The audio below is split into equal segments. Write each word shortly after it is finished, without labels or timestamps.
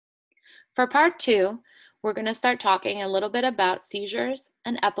For part 2, we're going to start talking a little bit about seizures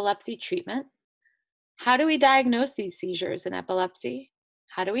and epilepsy treatment. How do we diagnose these seizures and epilepsy?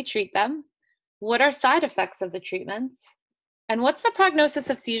 How do we treat them? What are side effects of the treatments? And what's the prognosis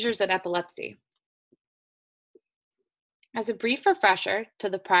of seizures and epilepsy? As a brief refresher to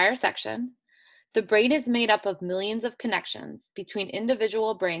the prior section, the brain is made up of millions of connections between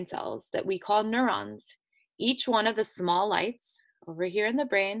individual brain cells that we call neurons. Each one of the small lights over here in the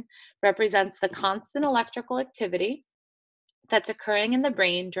brain represents the constant electrical activity that's occurring in the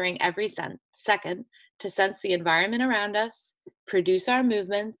brain during every second to sense the environment around us, produce our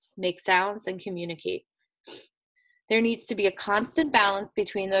movements, make sounds, and communicate. There needs to be a constant balance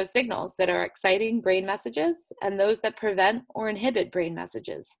between those signals that are exciting brain messages and those that prevent or inhibit brain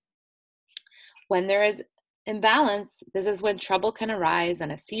messages. When there is imbalance, this is when trouble can arise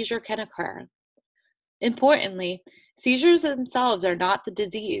and a seizure can occur. Importantly, seizures themselves are not the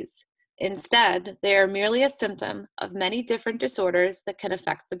disease. Instead, they are merely a symptom of many different disorders that can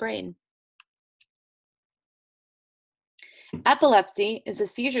affect the brain. Epilepsy is a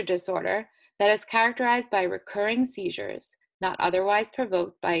seizure disorder that is characterized by recurring seizures, not otherwise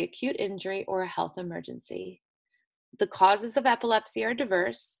provoked by acute injury or a health emergency. The causes of epilepsy are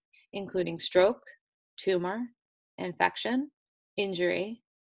diverse, including stroke, tumor, infection, injury,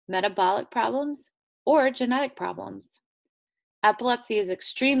 metabolic problems, or genetic problems. Epilepsy is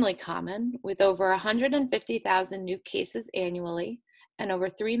extremely common, with over 150,000 new cases annually and over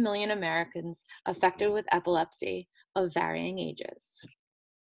 3 million Americans affected with epilepsy of varying ages.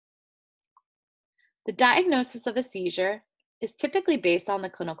 The diagnosis of a seizure is typically based on the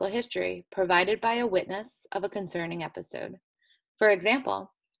clinical history provided by a witness of a concerning episode. For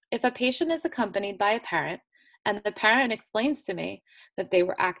example, if a patient is accompanied by a parent and the parent explains to me that they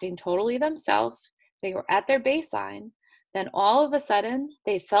were acting totally themselves, they were at their baseline, then all of a sudden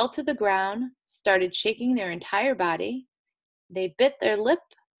they fell to the ground, started shaking their entire body, they bit their lip,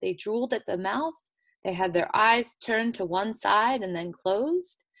 they drooled at the mouth, they had their eyes turned to one side and then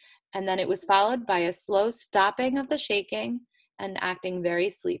closed, and then it was followed by a slow stopping of the shaking and acting very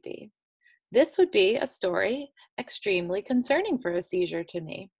sleepy. This would be a story extremely concerning for a seizure to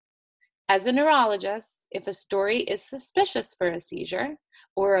me. As a neurologist, if a story is suspicious for a seizure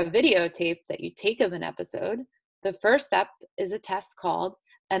or a videotape that you take of an episode, the first step is a test called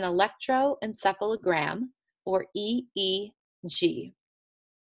an electroencephalogram, or EEG.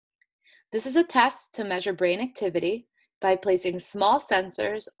 This is a test to measure brain activity by placing small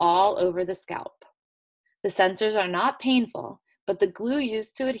sensors all over the scalp. The sensors are not painful, but the glue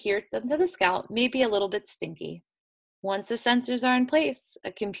used to adhere them to the scalp may be a little bit stinky. Once the sensors are in place,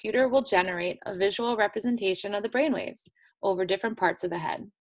 a computer will generate a visual representation of the brainwaves over different parts of the head.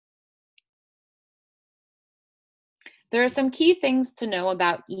 There are some key things to know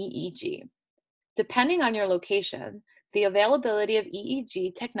about EEG. Depending on your location, the availability of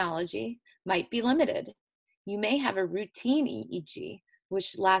EEG technology might be limited. You may have a routine EEG,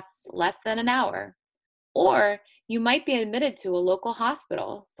 which lasts less than an hour, or you might be admitted to a local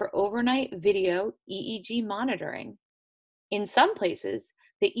hospital for overnight video EEG monitoring. In some places,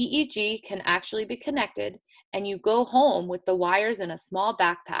 the EEG can actually be connected and you go home with the wires in a small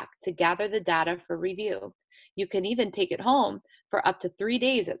backpack to gather the data for review. You can even take it home for up to 3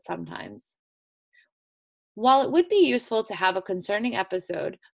 days at sometimes. While it would be useful to have a concerning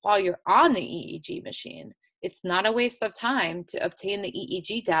episode while you're on the EEG machine, it's not a waste of time to obtain the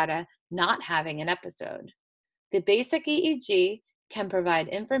EEG data not having an episode. The basic EEG can provide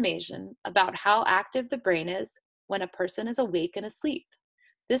information about how active the brain is when a person is awake and asleep.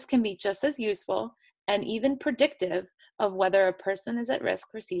 This can be just as useful and even predictive of whether a person is at risk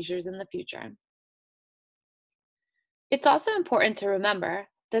for seizures in the future. It's also important to remember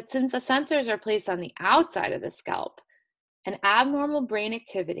that since the sensors are placed on the outside of the scalp, an abnormal brain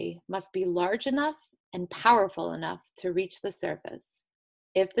activity must be large enough and powerful enough to reach the surface.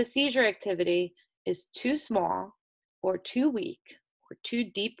 If the seizure activity is too small or too weak or too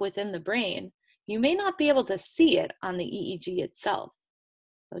deep within the brain, you may not be able to see it on the EEG itself.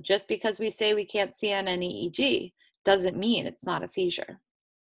 So just because we say we can't see on an EEG doesn't mean it's not a seizure.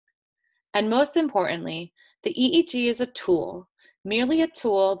 And most importantly, the EEG is a tool, merely a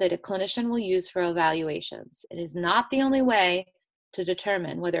tool that a clinician will use for evaluations. It is not the only way to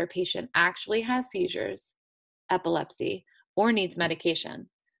determine whether a patient actually has seizures, epilepsy, or needs medication.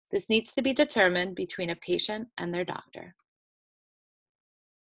 This needs to be determined between a patient and their doctor.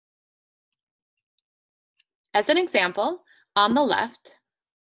 As an example, on the left,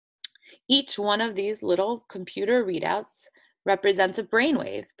 each one of these little computer readouts represents a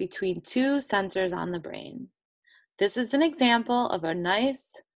brainwave between two sensors on the brain. This is an example of a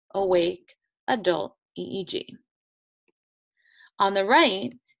nice, awake, adult EEG. On the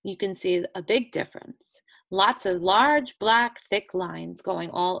right, you can see a big difference. Lots of large, black, thick lines going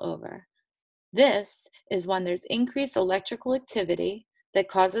all over. This is when there's increased electrical activity that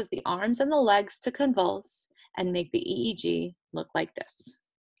causes the arms and the legs to convulse and make the EEG look like this.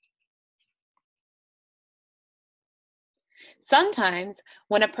 Sometimes,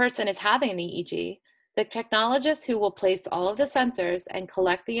 when a person is having an EEG, the technologist who will place all of the sensors and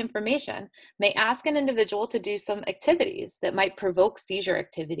collect the information may ask an individual to do some activities that might provoke seizure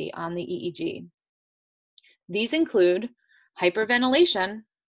activity on the EEG. These include hyperventilation,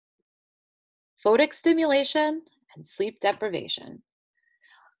 photic stimulation, and sleep deprivation.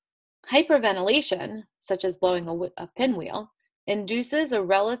 Hyperventilation, such as blowing a pinwheel, induces a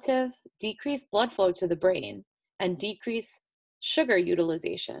relative decreased blood flow to the brain and decreased sugar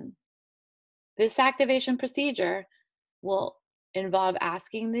utilization. This activation procedure will involve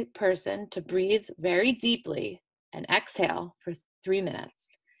asking the person to breathe very deeply and exhale for 3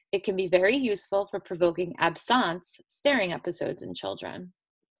 minutes. It can be very useful for provoking absence staring episodes in children.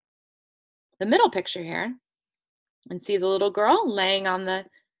 The middle picture here, and see the little girl laying on the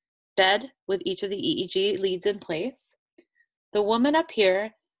bed with each of the EEG leads in place. The woman up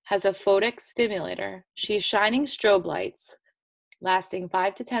here has a photic stimulator. She's shining strobe lights lasting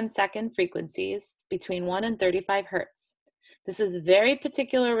 5 to 10 second frequencies between 1 and 35 hertz. This is a very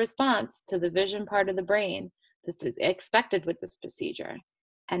particular response to the vision part of the brain. This is expected with this procedure.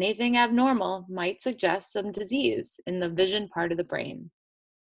 Anything abnormal might suggest some disease in the vision part of the brain.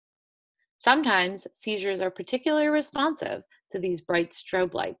 Sometimes seizures are particularly responsive to these bright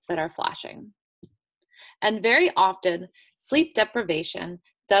strobe lights that are flashing. And very often, sleep deprivation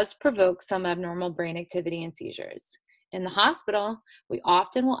does provoke some abnormal brain activity in seizures. In the hospital, we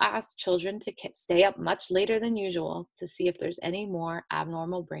often will ask children to stay up much later than usual to see if there's any more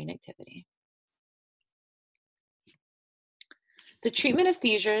abnormal brain activity. The treatment of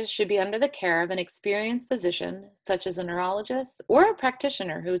seizures should be under the care of an experienced physician, such as a neurologist or a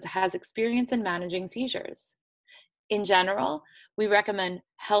practitioner who has experience in managing seizures. In general, we recommend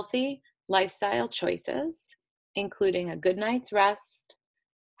healthy lifestyle choices, including a good night's rest,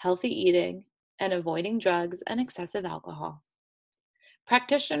 healthy eating, and avoiding drugs and excessive alcohol.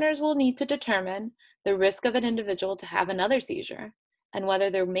 Practitioners will need to determine the risk of an individual to have another seizure and whether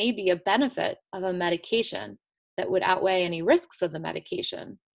there may be a benefit of a medication that would outweigh any risks of the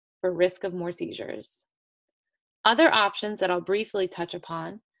medication for risk of more seizures. Other options that I'll briefly touch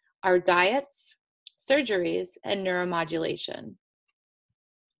upon are diets, surgeries, and neuromodulation.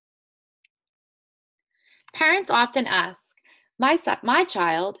 Parents often ask, my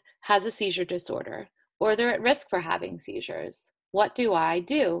child has a seizure disorder, or they're at risk for having seizures. What do I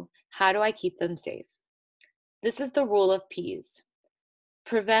do? How do I keep them safe? This is the rule of P's.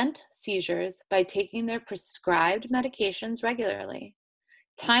 Prevent seizures by taking their prescribed medications regularly.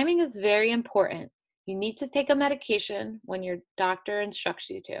 Timing is very important. You need to take a medication when your doctor instructs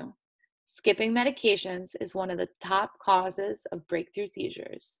you to. Skipping medications is one of the top causes of breakthrough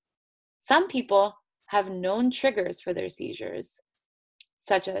seizures. Some people have known triggers for their seizures,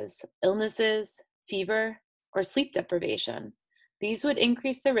 such as illnesses, fever, or sleep deprivation. These would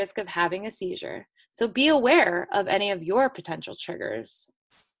increase the risk of having a seizure, so be aware of any of your potential triggers.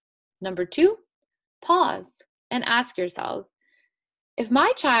 Number 2, pause and ask yourself, if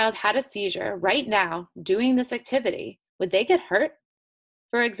my child had a seizure right now doing this activity, would they get hurt?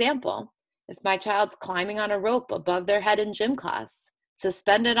 For example, if my child's climbing on a rope above their head in gym class,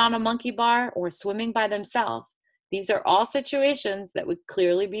 suspended on a monkey bar, or swimming by themselves, these are all situations that would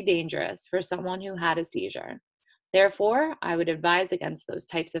clearly be dangerous for someone who had a seizure. Therefore, I would advise against those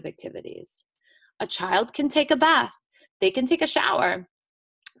types of activities. A child can take a bath, they can take a shower,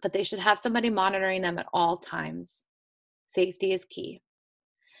 but they should have somebody monitoring them at all times. Safety is key.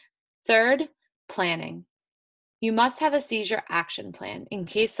 Third, planning. You must have a seizure action plan in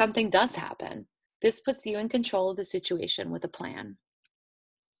case something does happen. This puts you in control of the situation with a plan.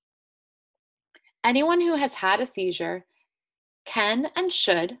 Anyone who has had a seizure can and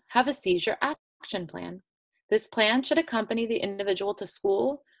should have a seizure action plan. This plan should accompany the individual to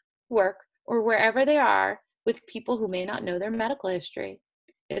school, work, or wherever they are with people who may not know their medical history.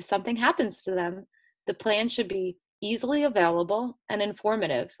 If something happens to them, the plan should be easily available and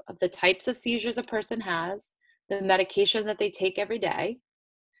informative of the types of seizures a person has, the medication that they take every day,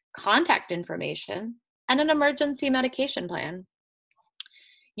 contact information, and an emergency medication plan.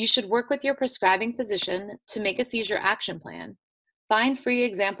 You should work with your prescribing physician to make a seizure action plan. Find free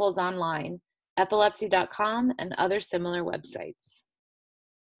examples online, epilepsy.com and other similar websites.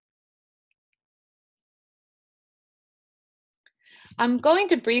 I'm going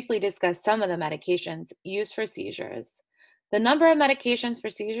to briefly discuss some of the medications used for seizures. The number of medications for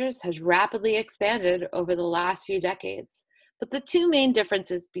seizures has rapidly expanded over the last few decades, but the two main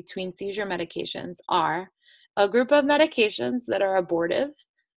differences between seizure medications are a group of medications that are abortive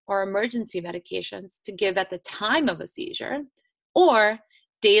or emergency medications to give at the time of a seizure, or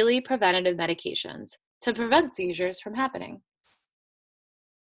daily preventative medications to prevent seizures from happening.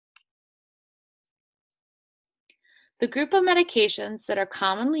 The group of medications that are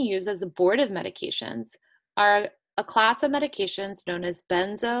commonly used as abortive medications are a class of medications known as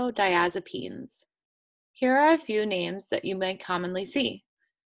benzodiazepines. Here are a few names that you may commonly see: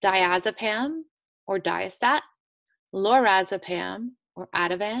 diazepam or Diastat, lorazepam or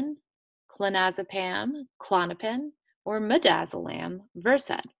Ativan, clonazepam, Klonopin, or midazolam,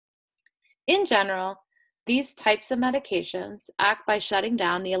 Versed. In general, these types of medications act by shutting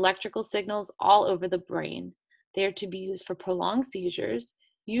down the electrical signals all over the brain. They are to be used for prolonged seizures,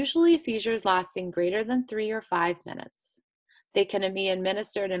 usually seizures lasting greater than 3 or 5 minutes. They can be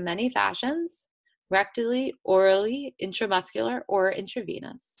administered in many fashions: rectally, orally, intramuscular, or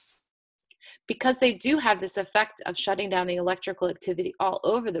intravenous. Because they do have this effect of shutting down the electrical activity all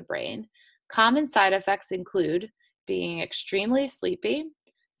over the brain, common side effects include being extremely sleepy,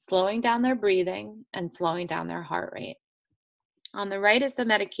 slowing down their breathing, and slowing down their heart rate. On the right is the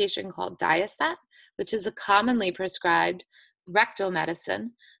medication called Diastat, which is a commonly prescribed rectal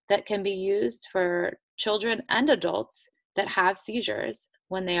medicine that can be used for children and adults that have seizures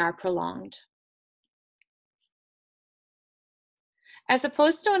when they are prolonged. As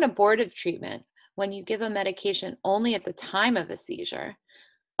opposed to an abortive treatment, when you give a medication only at the time of a seizure,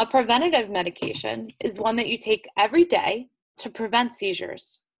 a preventative medication is one that you take every day to prevent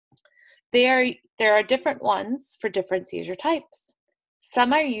seizures. There are different ones for different seizure types.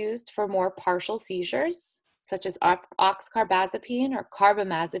 Some are used for more partial seizures, such as oxcarbazepine or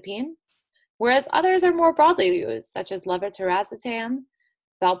carbamazepine, whereas others are more broadly used, such as levetiracetam,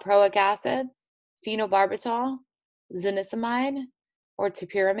 valproic acid, phenobarbital, zonisamide, or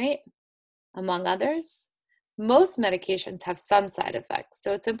topiramate, among others. Most medications have some side effects,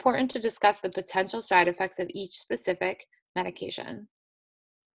 so it's important to discuss the potential side effects of each specific medication.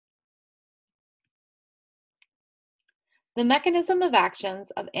 The mechanism of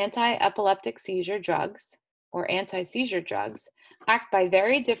actions of anti-epileptic seizure drugs, or anti-seizure drugs, act by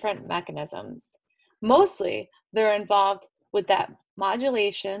very different mechanisms. Mostly, they're involved with that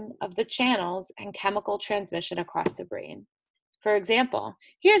modulation of the channels and chemical transmission across the brain. For example,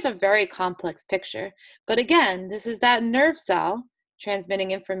 here's a very complex picture, but again, this is that nerve cell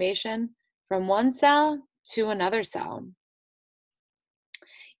transmitting information from one cell to another cell.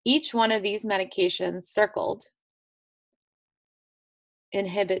 Each one of these medications circled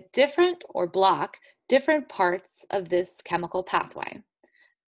inhibit different or block different parts of this chemical pathway.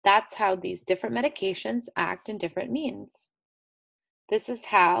 That's how these different medications act in different means. This is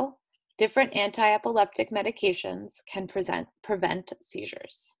how different anti-epileptic medications can prevent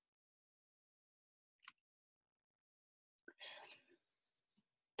seizures.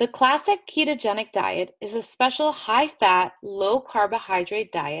 The classic ketogenic diet is a special high-fat,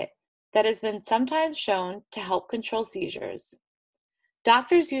 low-carbohydrate diet that has been sometimes shown to help control seizures.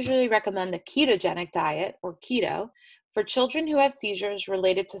 Doctors usually recommend the ketogenic diet, or keto, for children who have seizures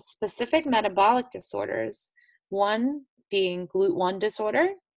related to specific metabolic disorders, one being GLUT1 disorder,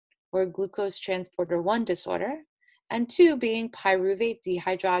 or glucose transporter 1 disorder, and two being pyruvate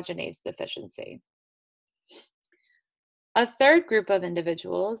dehydrogenase deficiency. A third group of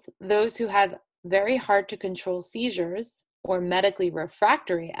individuals, those who have very hard to control seizures or medically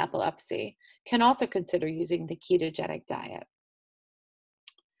refractory epilepsy, can also consider using the ketogenic diet.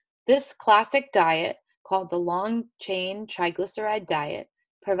 This classic diet, called the long-chain triglyceride diet,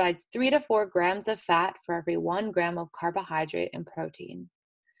 provides 3 to 4 grams of fat for every 1 gram of carbohydrate and protein.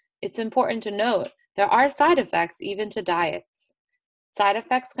 It's important to note there are side effects even to diets. Side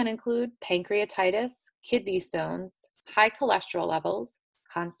effects can include pancreatitis, kidney stones, high cholesterol levels,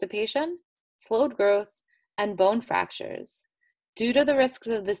 constipation, slowed growth, and bone fractures. Due to the risks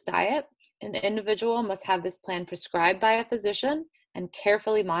of this diet, an individual must have this plan prescribed by a physician and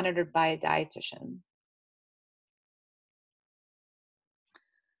carefully monitored by a dietitian.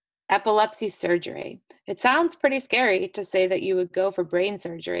 Epilepsy surgery. It sounds pretty scary to say that you would go for brain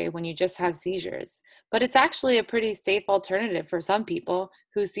surgery when you just have seizures, but it's actually a pretty safe alternative for some people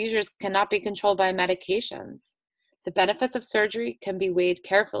whose seizures cannot be controlled by medications. The benefits of surgery can be weighed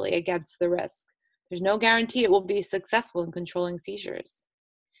carefully against the risk. There's no guarantee it will be successful in controlling seizures.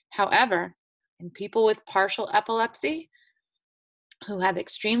 However, in people with partial epilepsy, who have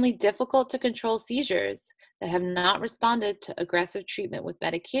extremely difficult to control seizures that have not responded to aggressive treatment with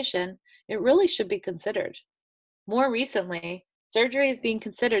medication, it really should be considered. More recently, surgery is being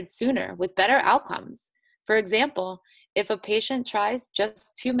considered sooner with better outcomes. For example, if a patient tries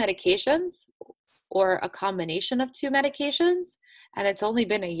just 2 medications or a combination of 2 medications, and it's only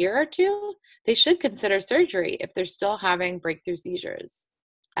been a year or two, they should consider surgery if they're still having breakthrough seizures.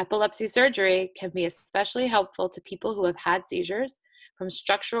 Epilepsy surgery can be especially helpful to people who have had seizures from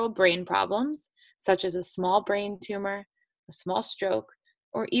structural brain problems, such as a small brain tumor, a small stroke,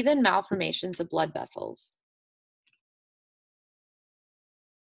 or even malformations of blood vessels.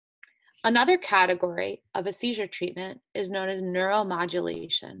 Another category of a seizure treatment is known as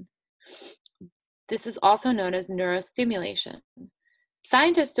neuromodulation. This is also known as neurostimulation.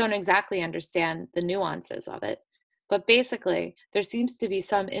 Scientists don't exactly understand the nuances of it, but basically, there seems to be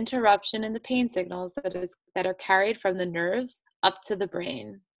some interruption in the pain signals that are carried from the nerves up to the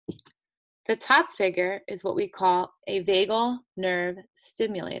brain. The top figure is what we call a vagal nerve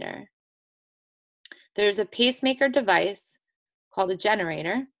stimulator. There's a pacemaker device called a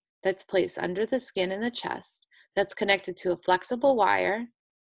generator that's placed under the skin in the chest that's connected to a flexible wire,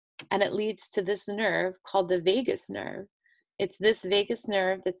 and it leads to this nerve called the vagus nerve. It's this vagus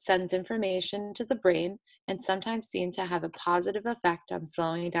nerve that sends information to the brain and sometimes seems to have a positive effect on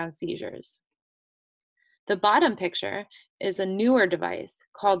slowing down seizures. The bottom picture is a newer device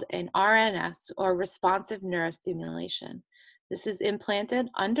called an RNS, or responsive neurostimulation. This is implanted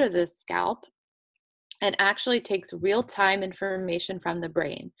under the scalp and actually takes real-time information from the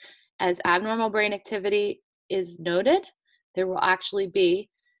brain. As abnormal brain activity is noted, there will actually be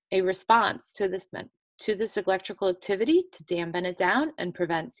a response to this electrical activity to dampen it down and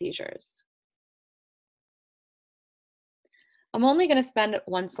prevent seizures. I'm only going to spend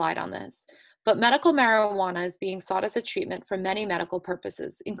one slide on this, but medical marijuana is being sought as a treatment for many medical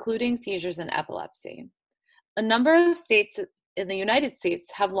purposes, including seizures and epilepsy. A number of states in the United States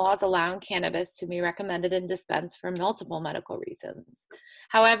have laws allowing cannabis to be recommended and dispensed for multiple medical reasons.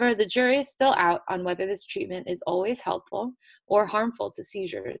 However, the jury is still out on whether this treatment is always helpful or harmful to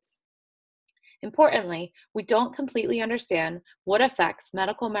seizures. Importantly, we don't completely understand what effects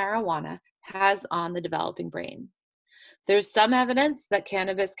medical marijuana has on the developing brain. There's some evidence that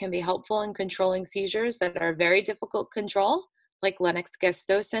cannabis can be helpful in controlling seizures that are very difficult to control, like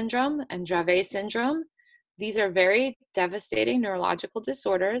Lennox-Gastaut syndrome and Dravet syndrome. These are very devastating neurological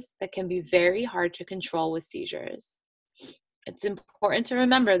disorders that can be very hard to control with seizures. It's important to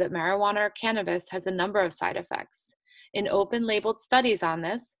remember that marijuana or cannabis has a number of side effects. In open-labeled studies on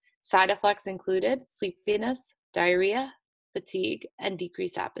this, side effects included sleepiness, diarrhea, fatigue, and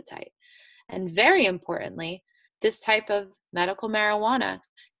decreased appetite. And very importantly, this type of medical marijuana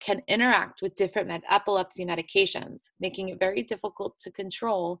can interact with different epilepsy medications, making it very difficult to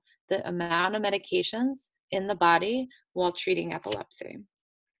control the amount of medications in the body while treating epilepsy.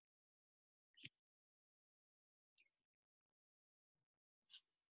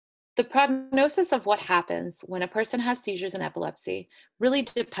 The prognosis of what happens when a person has seizures and epilepsy really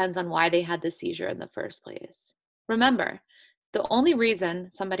depends on why they had the seizure in the first place. Remember, the only reason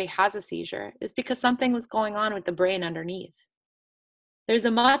somebody has a seizure is because something was going on with the brain underneath. There's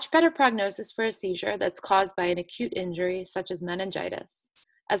a much better prognosis for a seizure that's caused by an acute injury, such as meningitis,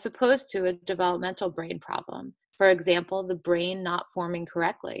 as opposed to a developmental brain problem. For example, the brain not forming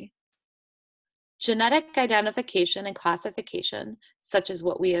correctly. Genetic identification and classification, such as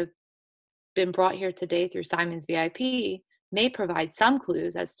what we have been brought here today through Simon's VIP, may provide some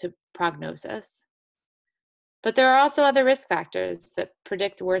clues as to prognosis. But there are also other risk factors that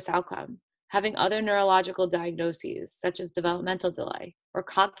predict worse outcome, having other neurological diagnoses, such as developmental delay or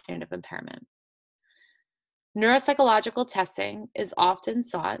cognitive impairment. Neuropsychological testing is often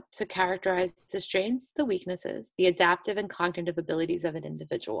sought to characterize the strengths, the weaknesses, the adaptive and cognitive abilities of an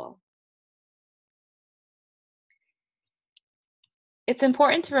individual. It's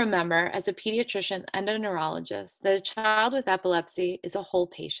important to remember, as a pediatrician and a neurologist, that a child with epilepsy is a whole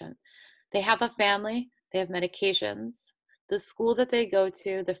patient. They have a family, they have medications, the school that they go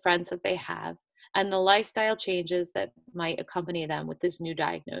to, the friends that they have, and the lifestyle changes that might accompany them with this new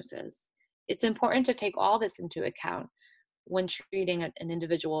diagnosis. It's important to take all this into account when treating an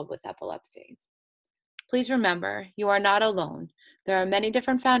individual with epilepsy. Please remember, you are not alone. There are many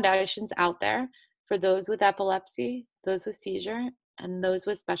different foundations out there for those with epilepsy, those with seizure, and those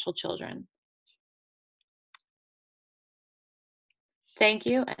with special children. Thank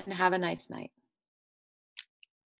you, and have a nice night.